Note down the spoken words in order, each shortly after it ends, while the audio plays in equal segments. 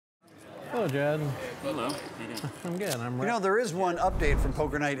Hello, Jed. Hello. I'm good. I'm You know, there is one update from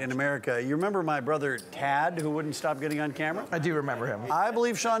Poker Night in America. You remember my brother Tad, who wouldn't stop getting on camera? I do remember him. I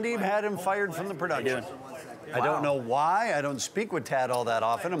believe Sean Deeb had him fired from the production. I don't know why. I don't speak with Tad all that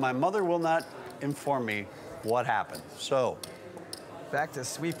often, and my mother will not inform me what happened. So, back to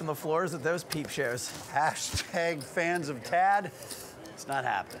sweeping the floors at those peep shows. hashtag fans of Tad. It's not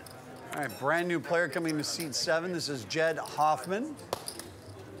happening. All right, brand new player coming to seat 7. This is Jed Hoffman.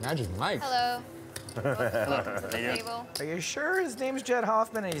 Magic Mike. Hello. Table. Are you sure his name's Jed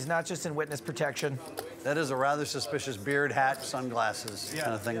Hoffman and he's not just in witness protection? That is a rather suspicious beard, hat, sunglasses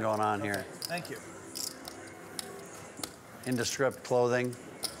kind of thing going on here. Thank you. Into stripped clothing.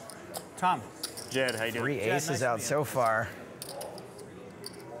 Tom. Jed, how you doing? 3 aces out so far.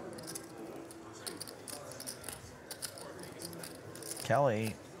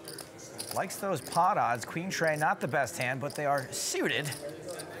 Kelly likes those pot odds. Queen Tray, not the best hand, but they are suited.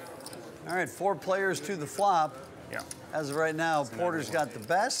 All right, 4 players to the flop. Yeah. As of right now, Porter's got the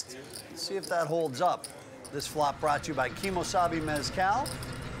best. Let's see if that holds up. This flop brought to you by Kimosabi Mezcal.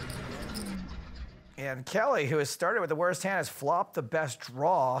 And Kelly, who has started with the worst hand, has flopped the best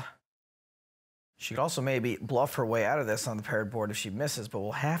draw. She could also maybe bluff her way out of this on the paired board if she misses, but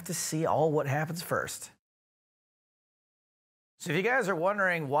we'll have to see all what happens first. So if you guys are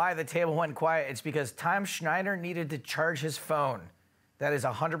wondering why the table went quiet, it's because Tom Schneider needed to charge his phone. That is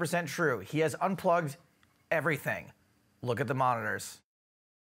 100% true. He has unplugged everything. Look at the monitors.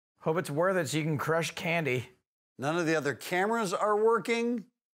 Hope it's worth it so you can crush candy. None of the other cameras are working.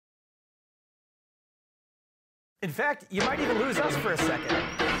 In fact, you might even lose us for a second.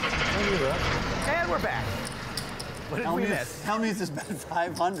 And we're back. What did we miss? Hellmuth has bet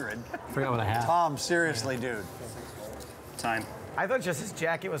 500. Forgot what I had. Tom, seriously, dude. Time. I thought just his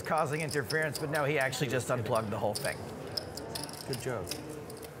jacket was causing interference, but no, he actually just unplugged the whole thing. Good job.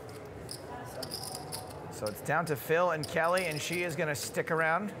 So it's down to Phil and Kelly, and she is going to stick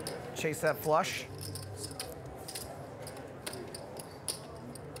around, chase that flush.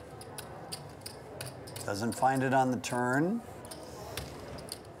 Doesn't find it on the turn.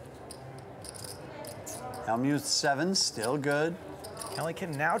 Hellmuth 7, still good. Kelly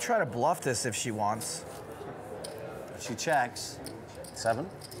can now try to bluff this if she wants. She checks.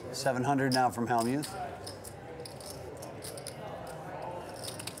 700 now from Hellmuth.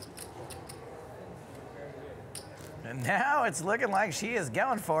 And now it's looking like she is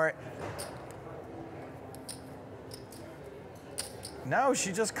going for it. No,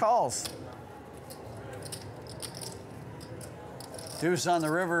 she just calls. Deuce on the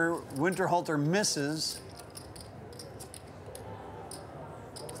river. Winterhalter misses.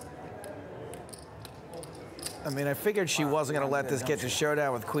 I mean, I figured she wasn't going to let this get to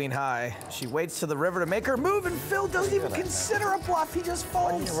showdown with Queen High. She waits to the river to make her move, and Phil doesn't even consider a bluff. He just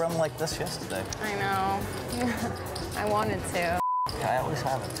folds. Why didn't you run like this yesterday? I know. I wanted to. Yeah, I always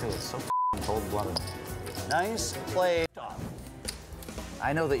have it too. It's so cold-blooded. Nice play.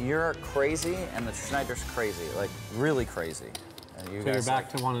 I know that you're crazy and that Schneider's crazy, like really crazy. And you So guys you're back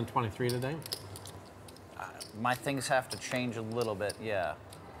to 1 and 23 today? My things have to change a little bit, yeah.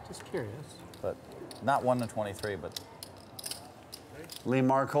 Just curious. But not 1 and 23, but Lee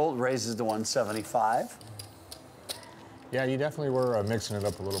Markholt raises to 175. Yeah, you definitely were mixing it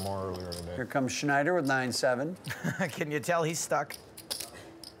up a little more earlier today. Here comes Schneider with 9-7. Can you tell he's stuck?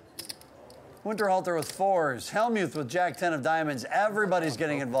 Winterhalter with 4s. Hellmuth with Jack-10 of diamonds. Everybody's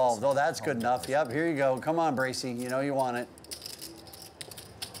getting involved. Oh, that's good enough. Yep, here you go. Come on, Bracy. You know you want it.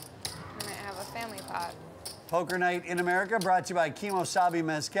 I might have a family pot. Poker Night in America brought to you by Kimosabi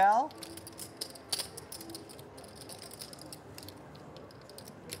Mezcal.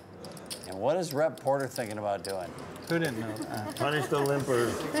 And what is Rep Porter thinking about doing? Who didn't know? Punish the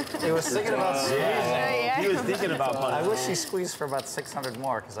limpers. he was thinking about squeezing. He was thinking about I punishing. wish he squeezed for about 600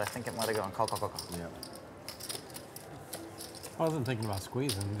 more, because I think it might have gone call. Yeah. I wasn't thinking about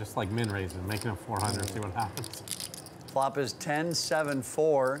squeezing, just like min raising, making a 400, see what happens. Flop is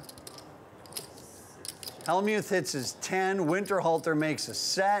 10-7-4. Hellmuth hits his 10. Winterhalter makes a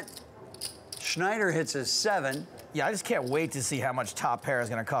set. Schneider hits his 7. Yeah, I just can't wait to see how much top pair is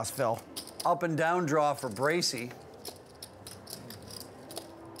going to cost Phil. Up and down draw for Bracy.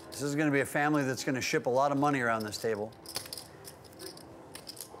 This is going to be a family that's going to ship a lot of money around this table.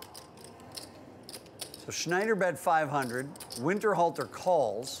 So Schneider bet 500. Winterhalter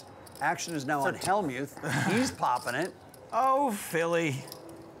calls. Action is now on Hellmuth. He's popping it. Oh, Philly.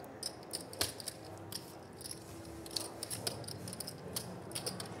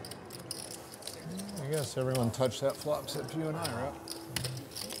 I guess everyone touched that flop except you and I, right?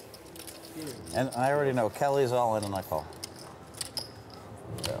 And I already know Kelly's all in and I call.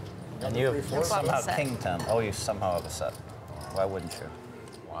 Yeah. And you That's somehow upset. king 10. Oh, you somehow have a set. Why wouldn't you?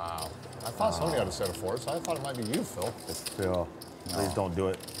 Wow. I thought somebody had a set of 4s. I thought it might be you, Phil. Phil, please don't do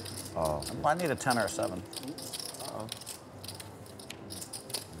it. Well, I need a 10 or a 7.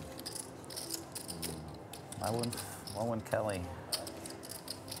 Why wouldn't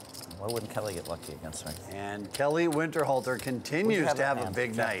Kelly get lucky against me? And Kelly Winterhalter continues to have a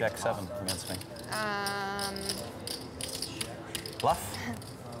big night. Jack 7 against me. Bluff?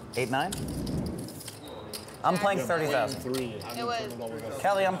 8-9? I'm playing 30,000. It was.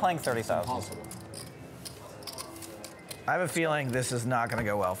 Kelly, I'm playing 30,000. I have a feeling this is not going to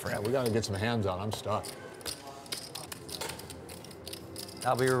go well for Yeah, him. we got to get some hands on. I'm stuck.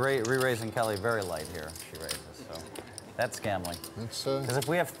 I'll be re-raising Kelly very light here. She raises, so that's gambling. Because if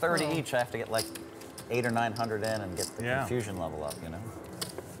we have 30 each, I have to get like 800 or 900 in and get the confusion level up, you know?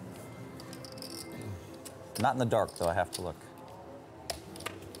 Not in the dark, though. I have to look.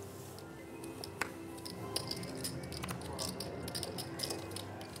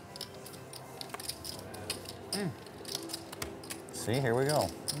 See, here we go.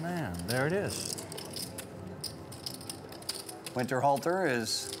 Man, there it is. Winterhalter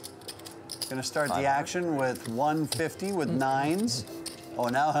is going to start the action with 150 with 9s. Oh,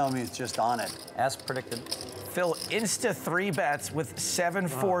 now Hellmuth just on it. As predicted. Phil insta 3-bets with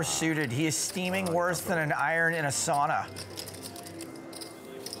 7-4 suited. He is steaming worse than an iron in a sauna.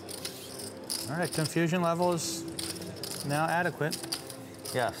 All right, confusion level is now adequate.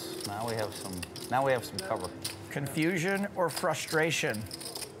 Yes. Now we have some. Now we have some cover. Confusion or frustration?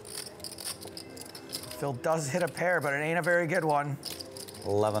 Phil does hit a pair, but it ain't a very good one.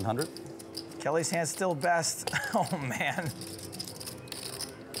 1100. Kelly's hand's still best. Oh, man.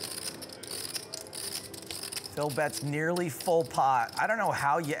 Phil bets nearly full pot. I don't know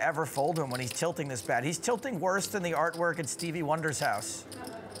how you ever fold him when he's tilting this bad. He's tilting worse than the artwork at Stevie Wonder's house.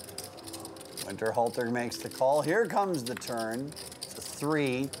 Winterhalter makes the call. Here comes the turn. It's a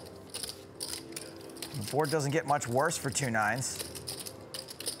 3. The board doesn't get much worse for 2 9s.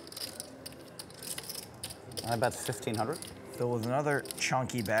 I bet 1500. Phil with another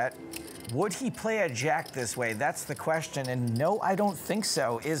chunky bet. Would he play a jack this way? That's the question. And no, I don't think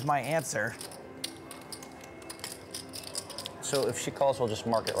so, is my answer. So if she calls, we'll just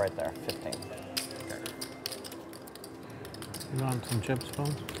mark it right there. 15. You want some chips, Phil?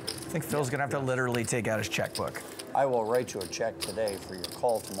 I think Phil's gonna have to literally take out his checkbook. I will write you a check today for your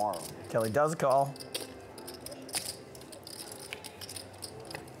call tomorrow. Kelly does call.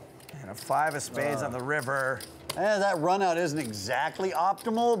 And a 5 of spades on the river. That run out isn't exactly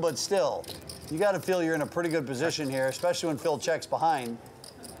optimal, but still, you got to feel you're in a pretty good position here, especially when Phil checks behind.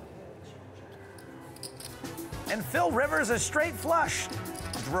 And Phil Rivers a straight flush.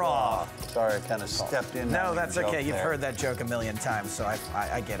 Draw. Sorry, I kind of stepped in. No, on your that's joke okay. You've there. heard that joke a million times, so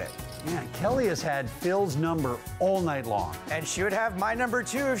I get it. Man, Kelly has had Phil's number all night long. And she would have my number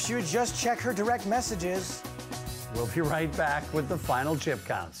too if she would just check her direct messages. We'll be right back with the final chip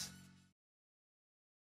counts.